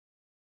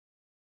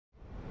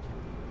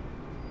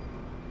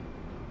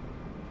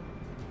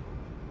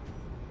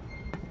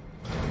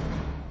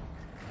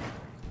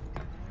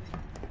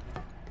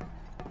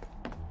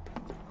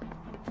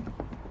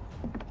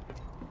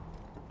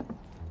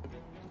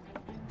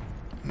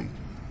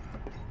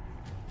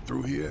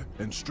through here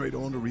and straight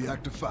on to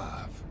Reactor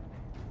 5.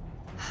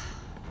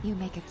 You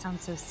make it sound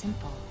so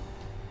simple.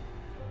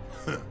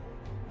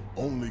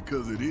 Only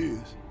 'cause it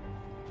is.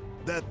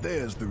 That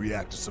there's the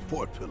reactor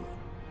support pillar.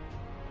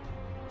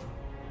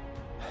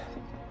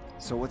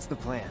 So what's the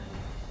plan?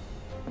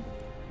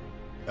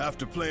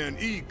 After plan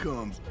E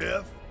comes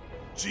F,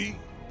 G,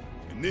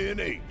 and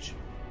then H.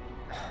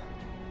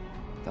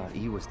 Thought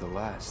E was the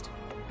last.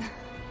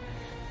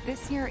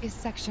 This here is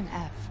Section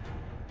F.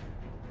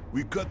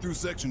 We cut through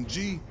Section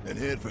G and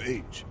head for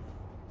H.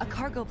 A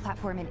cargo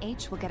platform in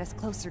H will get us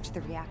closer to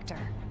the reactor.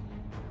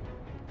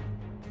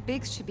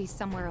 Biggs should be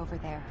somewhere over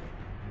there.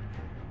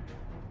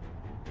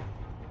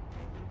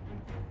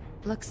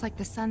 Looks like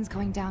the sun's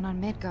going down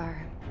on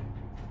Midgar.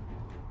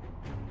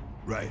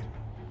 Right.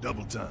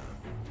 Double time.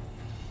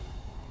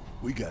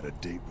 We got a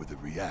date with the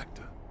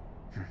reactor.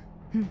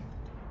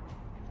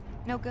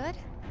 No good?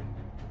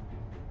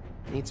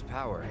 Needs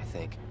power, I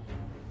think.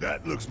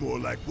 That looks more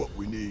like what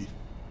we need.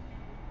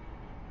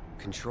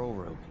 Control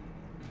room.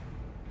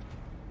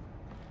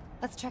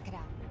 Let's check it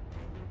out.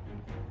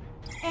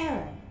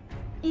 Error.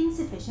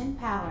 Insufficient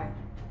power.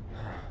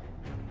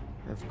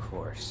 Of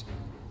course.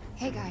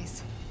 Hey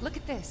guys, look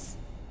at this.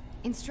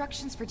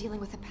 Instructions for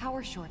dealing with a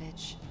power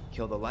shortage.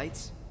 Kill the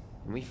lights,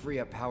 and we free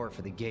up power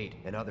for the gate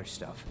and other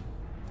stuff.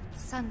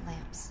 Sun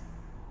lamps.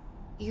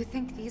 You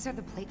think these are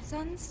the plate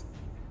suns?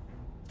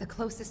 The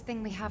closest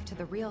thing we have to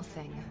the real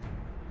thing.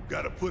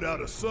 Gotta put out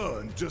a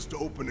sun just to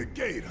open the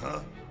gate, huh?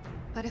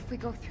 But if we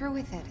go through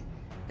with it,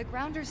 the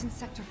grounders in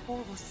Sector 4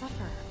 will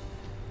suffer.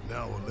 An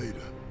hour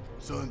later,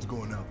 sun's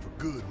going out for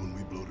good when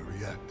we blow the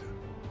reactor.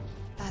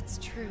 That's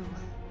true.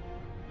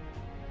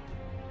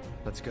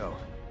 Let's go.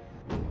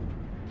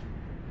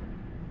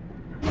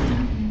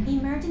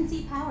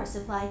 Emergency power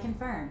supply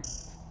confirmed.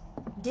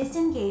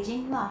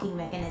 Disengaging locking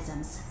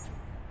mechanisms.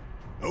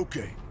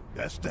 Okay,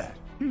 that's that.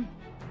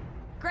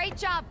 Great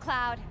job,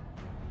 Cloud.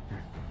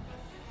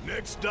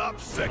 Next stop,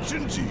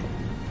 Section G.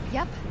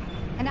 Yep.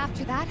 And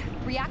after that,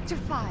 Reactor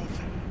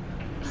 5.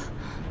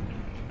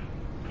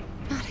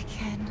 Not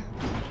again.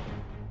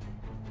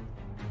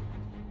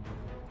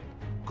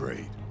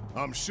 Great.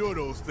 I'm sure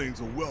those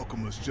things will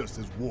welcome us just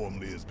as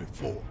warmly as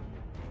before.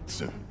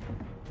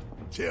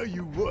 Tell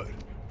you what,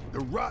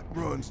 the rot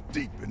runs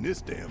deep in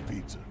this damn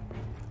pizza.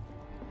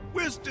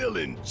 We're still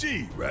in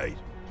G, right?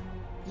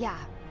 Yeah,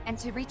 and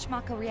to reach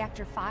Mako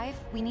Reactor 5,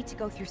 we need to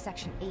go through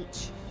Section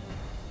H.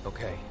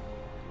 Okay.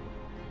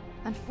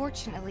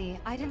 Unfortunately,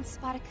 I didn't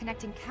spot a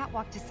connecting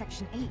catwalk to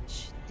Section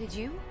H. Did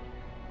you?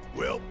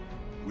 Well,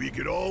 we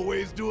could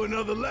always do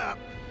another lap.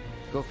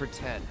 Go for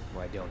 10,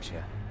 why don't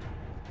you?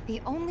 The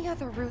only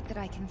other route that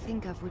I can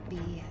think of would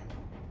be...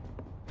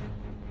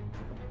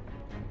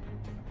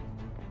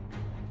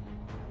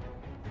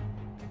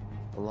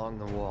 Along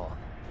the wall.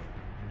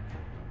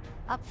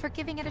 Up for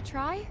giving it a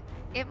try?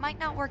 It might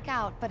not work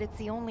out, but it's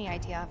the only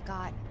idea I've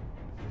got.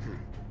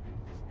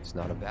 It's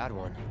not a bad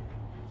one.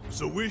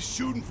 So we're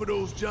shooting for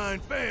those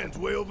giant fans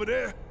way over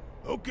there?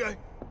 Okay.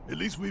 At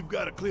least we've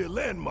got a clear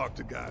landmark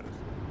to guide us.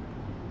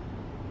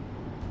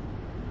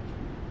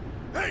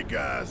 Hey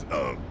guys,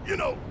 you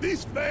know,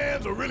 these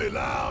fans are really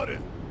loud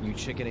and... You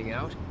chickening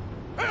out?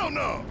 Hell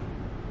no!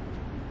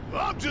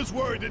 I'm just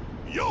worried that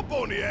your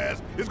pony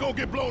ass is gonna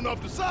get blown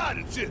off the side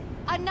and shit.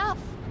 Enough!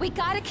 We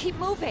gotta keep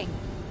moving!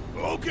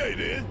 Okay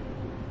then.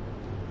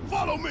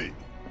 Follow me.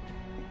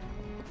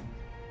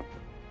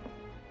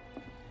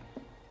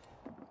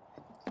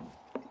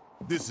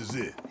 This is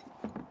it.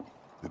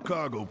 The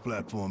cargo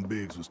platform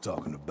Biggs was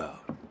talking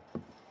about.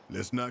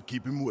 Let's not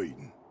keep him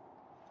waiting.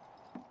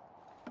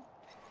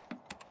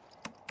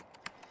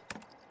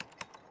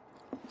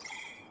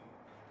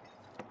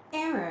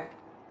 Error.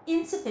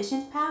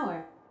 Insufficient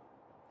power.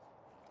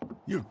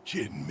 You're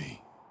kidding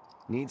me.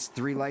 Needs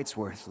 3 lights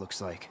worth, looks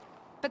like.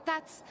 But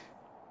that's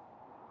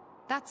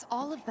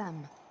all of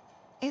them,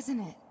 isn't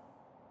it?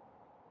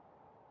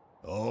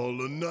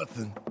 All or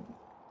nothing.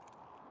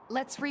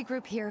 Let's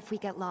regroup here if we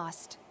get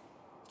lost.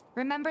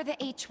 Remember the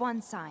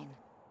H1 sign.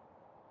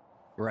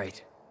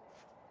 Right.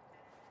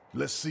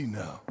 Let's see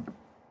now.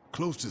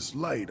 Closest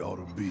light ought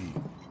to be...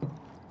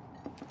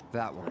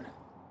 That one.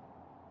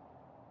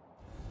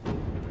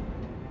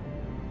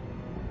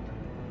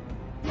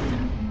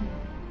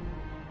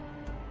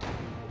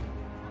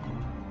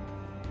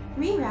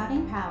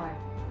 Rerouting power.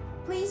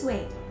 Please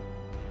wait.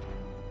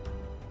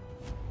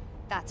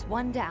 That's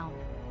 1 down.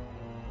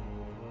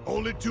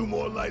 Only 2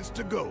 more lights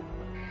to go.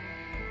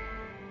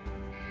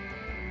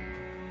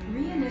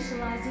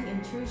 Reinitializing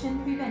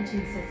intrusion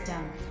prevention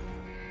system.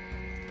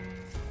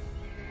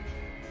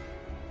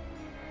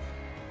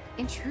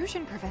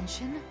 Intrusion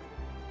prevention?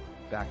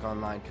 Back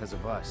online because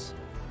of us.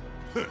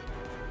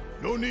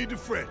 No need to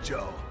fret,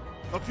 y'all.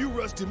 A few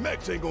rusty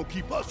mechs ain't gonna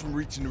keep us from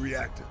reaching the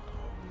reactor.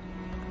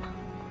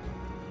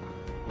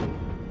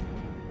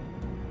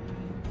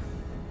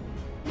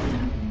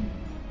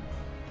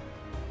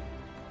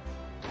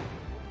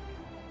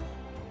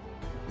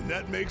 And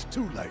that makes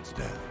 2 lights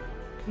down.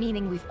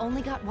 Meaning we've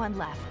only got 1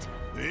 left.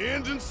 The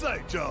end's in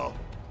sight, y'all.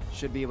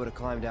 Should be able to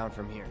climb down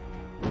from here.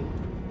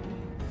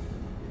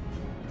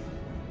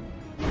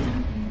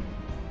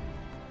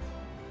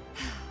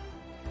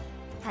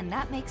 And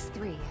that makes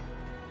 3.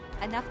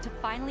 Enough to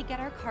finally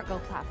get our cargo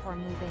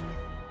platform moving.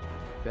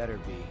 Better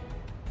be.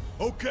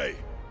 Okay,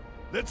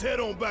 let's head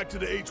on back to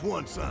the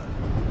H1 sign.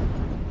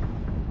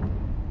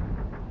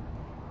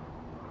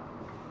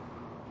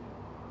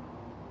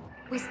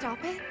 We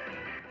stop it?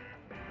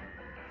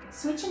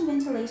 Switching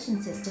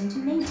ventilation system to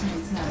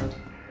maintenance mode.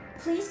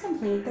 Please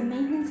complete the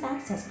maintenance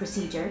access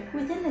procedure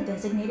within the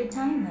designated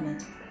time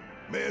limit.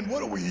 Man,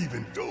 what are we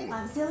even doing?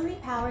 Auxiliary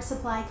power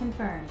supply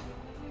confirmed.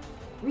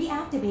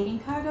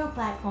 Reactivating cargo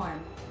platform.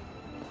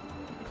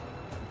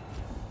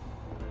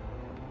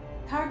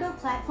 Cargo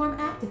platform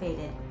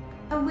activated.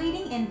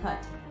 Awaiting input.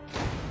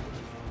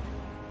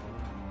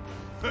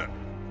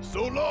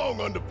 So long,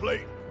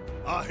 underplate.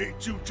 I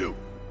hate you too.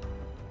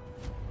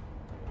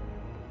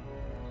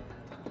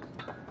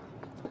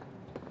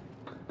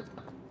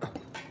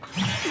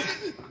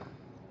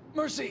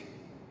 Mercy!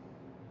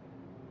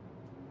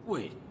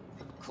 Wait,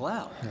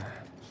 Cloud?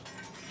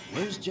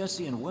 Where's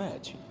Jesse and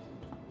Wedge?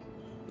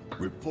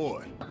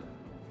 Report.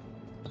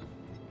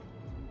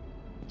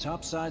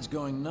 Topside's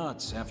going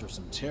nuts after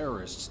some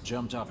terrorists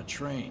jumped off a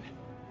train.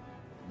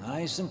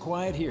 Nice and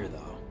quiet here,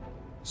 though.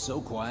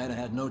 So quiet I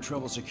had no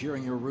trouble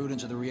securing your route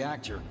into the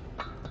reactor.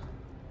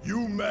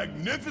 You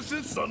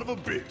magnificent son of a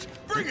bitch!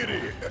 Bring it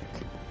in!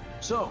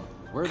 So,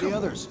 where are the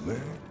others? Man.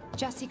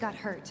 Jesse got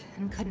hurt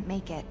and couldn't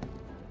make it.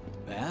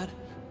 Bad?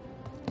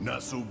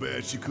 Not so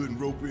bad she couldn't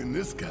rope in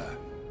this guy.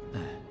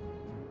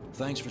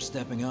 Thanks for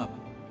stepping up.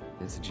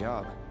 It's a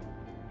job.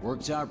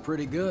 Worked out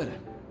pretty good.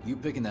 You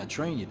picking that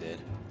train you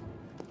did.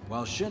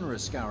 While Shinra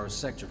scours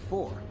Sector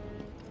 4,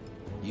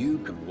 you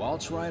can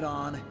waltz right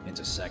on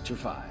into Sector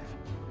 5.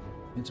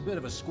 It's a bit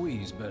of a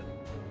squeeze, but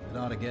it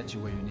ought to get you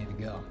where you need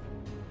to go.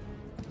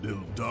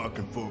 Little dark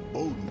and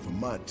foreboding for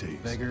my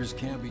taste. Beggars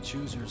can't be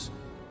choosers.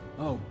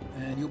 Oh,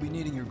 and you'll be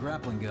needing your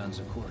grappling guns,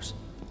 of course.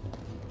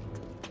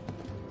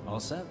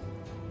 All set?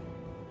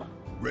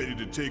 Ready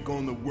to take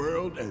on the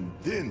world and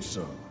then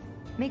some.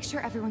 Make sure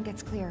everyone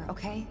gets clear,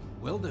 okay?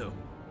 Will do.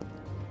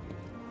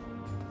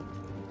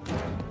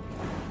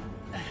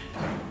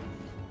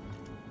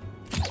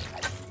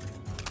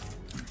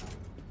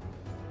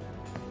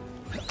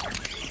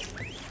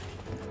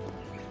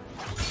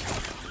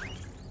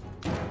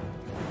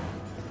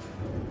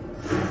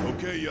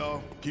 Okay,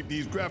 y'all. Keep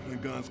these grappling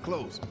guns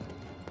close.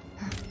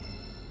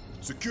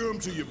 Secure them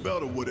to your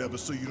belt or whatever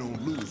so you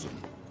don't lose them.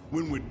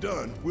 When we're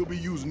done, we'll be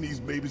using these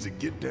babies to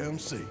get down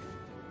safe.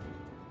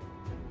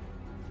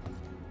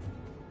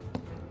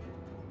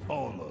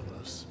 All of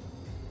us.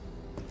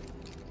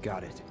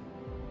 Got it.